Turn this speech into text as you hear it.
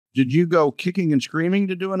did you go kicking and screaming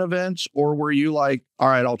to doing events, or were you like, all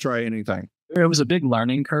right, I'll try anything? It was a big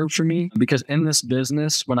learning curve for me because in this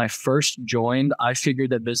business, when I first joined, I figured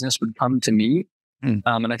that business would come to me. And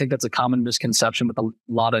I think that's a common misconception with a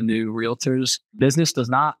lot of new realtors. Business does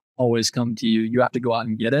not always come to you. You have to go out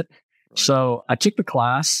and get it. Right. So I took the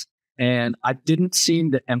class and I didn't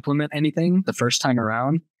seem to implement anything the first time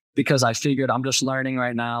around because I figured I'm just learning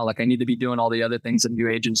right now. Like I need to be doing all the other things that new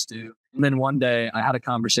agents do. And then one day I had a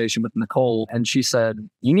conversation with Nicole and she said,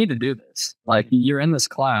 you need to do this. Like you're in this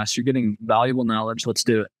class, you're getting valuable knowledge. Let's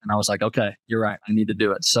do it. And I was like, okay, you're right. I need to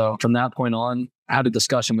do it. So from that point on, I had a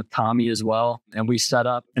discussion with Tommy as well. And we set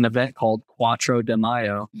up an event called Cuatro de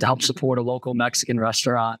Mayo to help support a local Mexican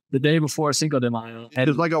restaurant the day before Cinco de Mayo. And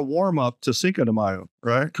it's like a warm up to Cinco de Mayo,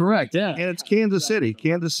 right? Correct. Yeah. And it's Kansas City.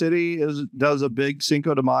 Kansas City does a big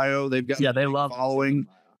Cinco de Mayo. They've got they love following.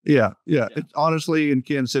 Yeah. It's honestly in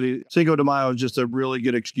Kansas City, Cinco de Mayo is just a really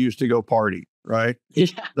good excuse to go party, right? Yeah.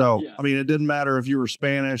 So, I mean, it didn't matter if you were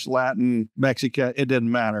Spanish, Latin, Mexican, it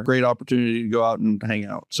didn't matter. Great opportunity to go out and hang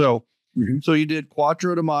out. So, so you did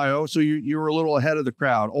Cuatro de Mayo. So you were a little ahead of the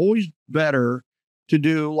crowd. Always better to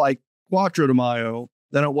do like Cuatro de Mayo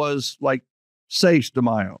than it was like Seis de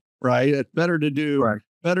Mayo, right? It's better to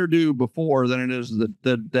do before than it is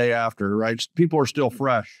the day after, right? People are still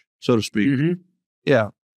fresh, so to speak. Yeah.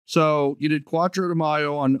 So you did Cuatro de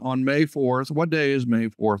Mayo on May 4th. What day is May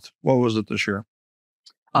 4th? What was it this year?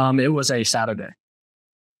 It was a Saturday.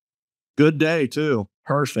 Good day too.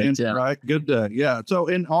 Perfect. Yeah. Right. Good day. Yeah. So,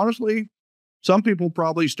 and honestly, some people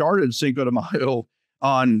probably started Cinco de Mayo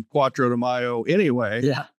on Cuatro de Mayo anyway.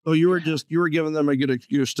 Yeah. So you were giving them a good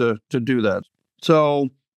excuse to do that. So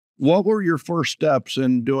what were your first steps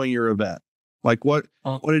in doing your event? Like what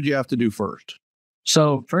did you have to do first?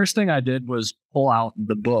 So first thing I did was pull out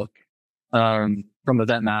the book from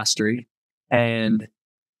Event Mastery, and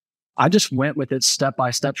I just went with it step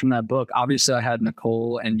by step from that book. Obviously, I had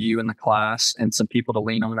Nicole and you in the class and some people to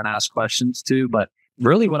lean on and ask questions to. But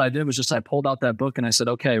really what I did was just I pulled out that book and I said,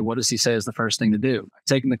 okay, what does he say is the first thing to do? I've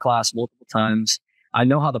taken the class multiple times. I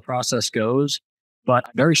know how the process goes, but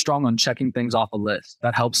I'm very strong on checking things off a list.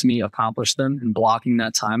 That helps me accomplish them and blocking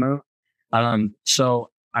that time out. So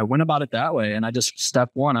I went about it that way. And I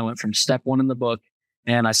went from step one in the book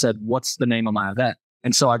and I said, what's the name of my event?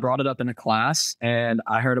 And so I brought it up in a class and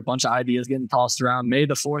I heard a bunch of ideas getting tossed around. May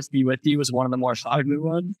the 4th be with you was one of the more popular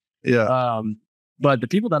ones. Yeah. But the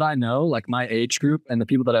people that I know, like my age group and the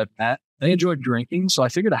people that I've met, they enjoy drinking. So I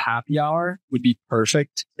figured a happy hour would be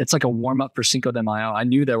perfect. It's like a warm up for Cinco de Mayo. I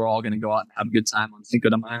knew they were all going to go out and have a good time on Cinco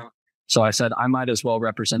de Mayo. So I said, I might as well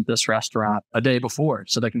represent this restaurant a day before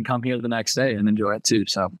so they can come here the next day and enjoy it too.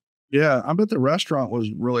 So yeah, I bet the restaurant was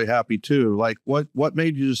really happy too. Like what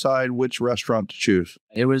made you decide which restaurant to choose?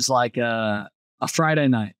 It was like a Friday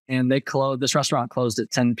night and this restaurant closed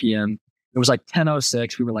at 10 p.m. It was like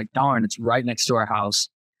 10:06. We were like, darn, it's right next to our house.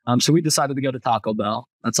 So we decided to go to Taco Bell.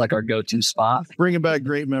 That's like our go-to spot. Bringing back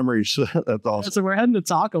great memories. That's awesome. So we're heading to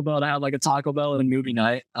Taco Bell to have like a Taco Bell and a movie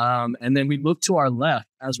night. And then we look to our left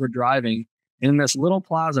as we're driving. In this little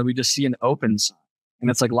plaza, we just see an open sign and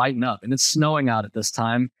it's like lighting up and it's snowing out at this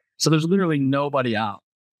time. So there's literally nobody out.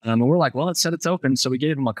 And we're like, well, it said it's open. So we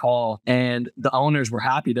gave them a call and the owners were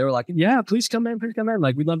happy. They were like, yeah, please come in.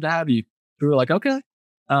 Like, we'd love to have you. We were like, okay.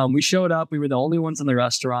 We showed up. We were the only ones in the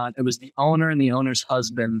restaurant. It was the owner and the owner's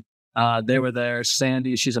husband. They were there.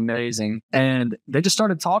 Sandy, she's amazing. And they just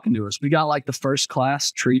started talking to us. We got like the first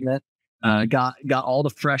class treatment, got all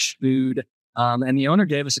the fresh food. And the owner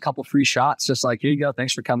gave us a couple free shots, just like, here you go.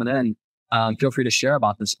 Thanks for coming in. Feel free to share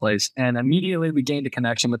about this place. And immediately we gained a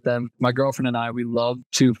connection with them. My girlfriend and I, we love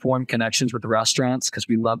to form connections with the restaurants because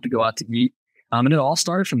we love to go out to eat. And it all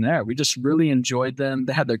started from there. We just really enjoyed them.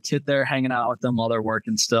 They had their kid there hanging out with them while they're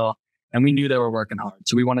working still. And we knew they were working hard.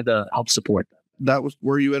 So we wanted to help support them. That was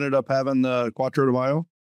where you ended up having the Cuatro de Mayo?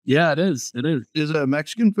 Yeah, it is. Is it a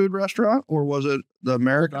Mexican food restaurant or was it the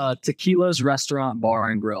American? Tequila's Restaurant Bar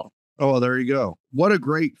and Grill. Oh, there you go. What a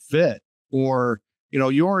great fit. Or,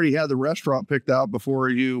 you already had the restaurant picked out before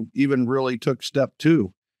you even really took step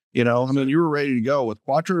two. I mean, you were ready to go with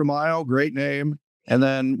Cuatro de Mayo, great name. And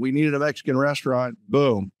then we needed a Mexican restaurant.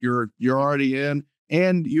 Boom, you're already in.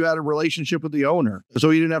 And you had a relationship with the owner.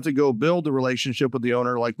 So you didn't have to go build the relationship with the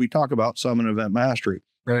owner like we talk about some in Event Mastery.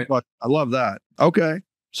 Right. But I love that. Okay.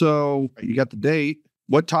 So you got the date.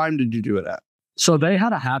 What time did you do it at? So they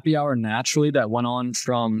had a happy hour naturally that went on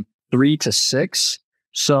from 3 to 6.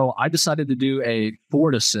 So I decided to do a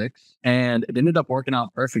 4 to 6 and it ended up working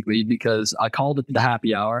out perfectly because I called it the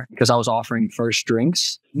happy hour because I was offering first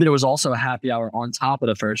drinks. There was also a happy hour on top of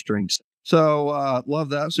the first drinks. So love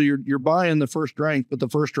that. So you're buying the first drink, but the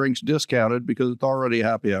first drink's discounted because it's already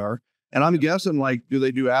happy hour. And I'm guessing, like, do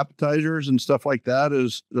they do appetizers and stuff like that?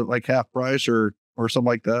 Is it like half price or something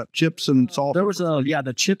like that? Chips and salt? There was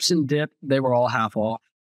the chips and dip, they were all half off.